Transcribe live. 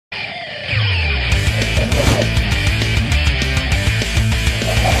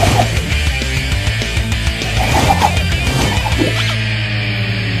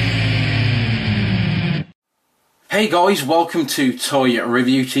Hey guys, welcome to Toy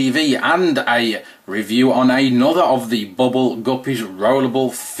Review TV and a review on another of the Bubble Guppies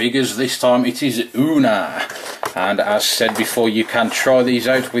rollable figures. This time it is Oona, and as said before, you can try these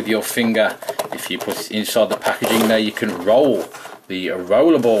out with your finger. If you put it inside the packaging there, you can roll the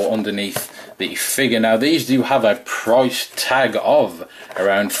rollable underneath the figure. Now these do have a price tag of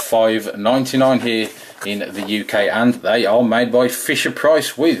around $5.99 here in the UK, and they are made by Fisher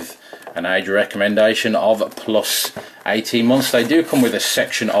Price with an age recommendation of plus 18 months. They do come with a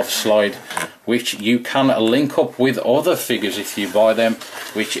section of slide which you can link up with other figures if you buy them,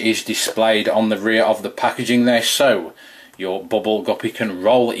 which is displayed on the rear of the packaging there, so your Bubble Guppy can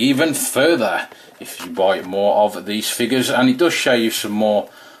roll even further if you buy more of these figures. And it does show you some more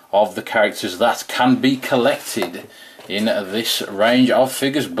of the characters that can be collected in this range of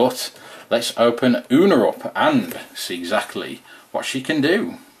figures. But let's open Oona up and see exactly what she can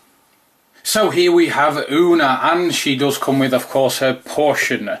do. So here we have Oona, and she does come with, of course, her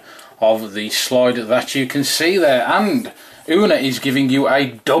portion of the slide that you can see there. And Oona is giving you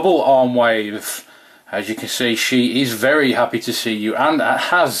a double arm wave. As you can see, she is very happy to see you and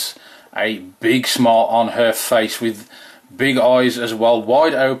has a big smile on her face with big eyes as well,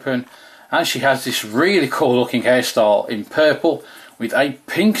 wide open. And she has this really cool looking hairstyle in purple with a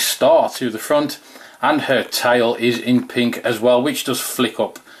pink star to the front, and her tail is in pink as well, which does flick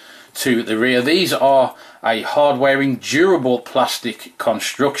up to the rear. These are a hard wearing durable plastic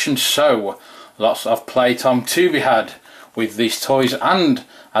construction, so lots of playtime to be had with these toys. And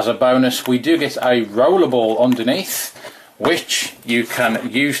as a bonus, we do get a rollerball underneath, which you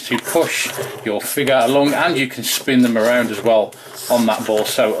can use to push your figure along, and you can spin them around as well on that ball,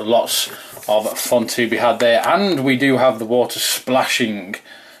 so lots of fun to be had there. And we do have the water splashing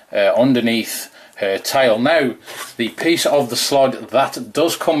underneath her tail. Now the piece of the slide that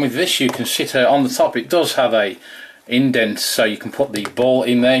does come with this, you can sit her on the top. It does have a indent, so you can put the ball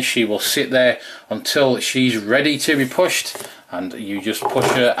in there. She will sit there until she's ready to be pushed, and you just push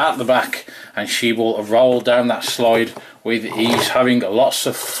her at the back and she will roll down that slide with ease, having lots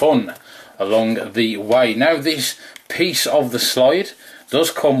of fun along the way. Now this piece of the slide does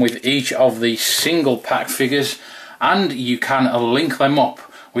come with each of the single pack figures, and you can link them up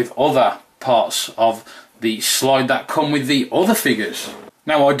with other parts of the slide that come with the other figures.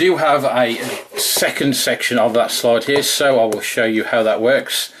 Now I do have a second section of that slide here, so I will show you how that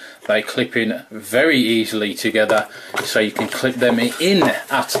works. They clip in very easily together, so you can clip them in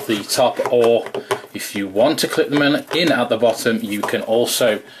at the top, or if you want to clip them in at the bottom, you can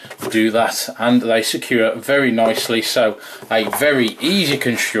also do that, and they secure very nicely. So a very easy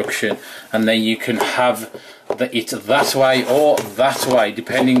construction, and then you can have it that way or that way,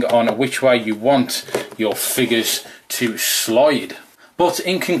 depending on which way you want your figures to slide. But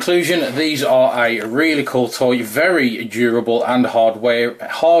in conclusion, these are a really cool toy, very durable and hard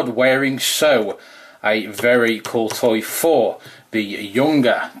wearing, so a very cool toy for the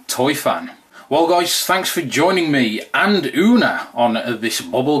younger toy fan. Well guys, thanks for joining me and Oona on this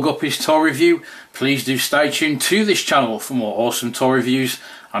Bubble Guppies toy review. Please do stay tuned to this channel for more awesome toy reviews,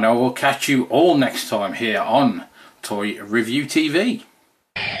 and I will catch you all next time here on Toy Review TV.